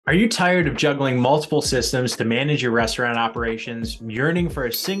Are you tired of juggling multiple systems to manage your restaurant operations, yearning for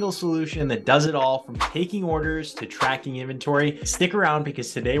a single solution that does it all from taking orders to tracking inventory? Stick around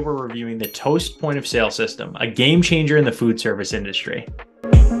because today we're reviewing the Toast point of sale system, a game changer in the food service industry.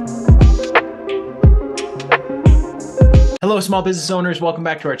 Hello, small business owners. Welcome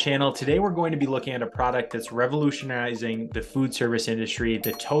back to our channel. Today, we're going to be looking at a product that's revolutionizing the food service industry,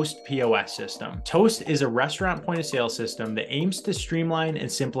 the Toast POS system. Toast is a restaurant point of sale system that aims to streamline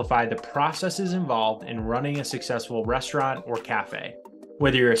and simplify the processes involved in running a successful restaurant or cafe.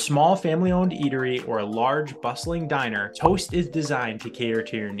 Whether you're a small family-owned eatery or a large, bustling diner, Toast is designed to cater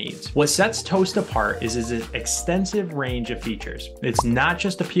to your needs. What sets Toast apart is its extensive range of features. It's not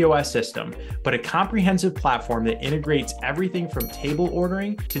just a POS system, but a comprehensive platform that integrates everything from table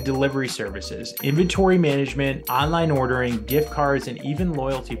ordering to delivery services, inventory management, online ordering, gift cards, and even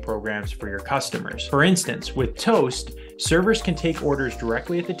loyalty programs for your customers. For instance, with Toast, servers can take orders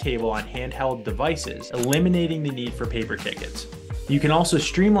directly at the table on handheld devices, eliminating the need for paper tickets. You can also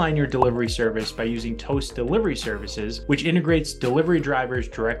streamline your delivery service by using Toast Delivery Services, which integrates delivery drivers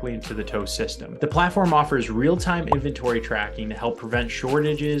directly into the Toast system. The platform offers real-time inventory tracking to help prevent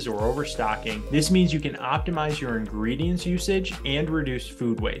shortages or overstocking. This means you can optimize your ingredients usage and reduce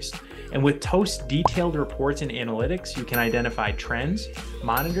food waste. And with Toast detailed reports and analytics, you can identify trends,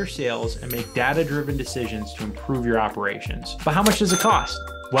 monitor sales, and make data-driven decisions to improve your operations. But how much does it cost?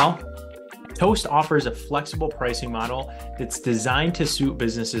 Well, Toast offers a flexible pricing model that's designed to suit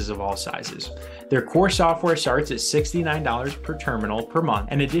businesses of all sizes. Their core software starts at $69 per terminal per month,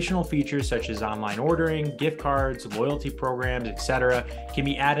 and additional features such as online ordering, gift cards, loyalty programs, etc. can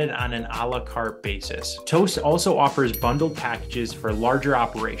be added on an a la carte basis. Toast also offers bundled packages for larger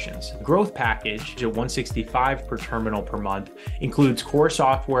operations. The Growth package at $165 per terminal per month includes core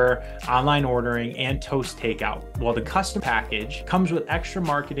software, online ordering, and Toast Takeout, while the Custom package comes with extra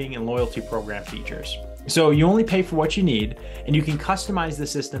marketing and loyalty program features. So you only pay for what you need, and you can customize the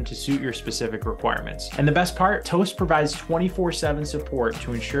system to suit your specific requirements. And the best part, Toast provides 24/7 support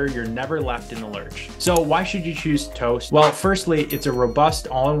to ensure you're never left in the lurch. So why should you choose Toast? Well, firstly, it's a robust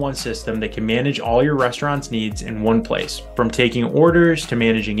all-in-one system that can manage all your restaurant's needs in one place. From taking orders to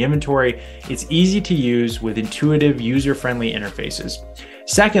managing inventory, it's easy to use with intuitive, user-friendly interfaces.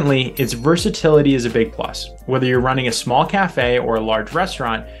 Secondly, its versatility is a big plus. Whether you're running a small cafe or a large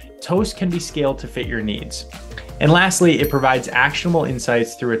restaurant, Toast can be scaled to fit your needs. And lastly, it provides actionable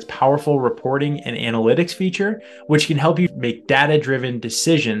insights through its powerful reporting and analytics feature, which can help you make data-driven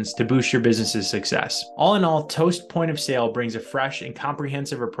decisions to boost your business's success. All in all, Toast Point of Sale brings a fresh and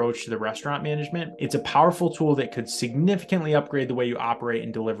comprehensive approach to the restaurant management. It's a powerful tool that could significantly upgrade the way you operate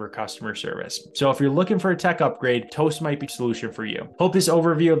and deliver customer service. So if you're looking for a tech upgrade, Toast might be the solution for you. Hope this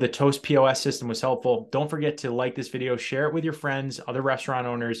overview of the Toast POS system was helpful. Don't forget to like this video, share it with your friends, other restaurant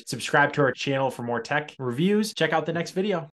owners, subscribe to our channel for more tech reviews. Check out the next video.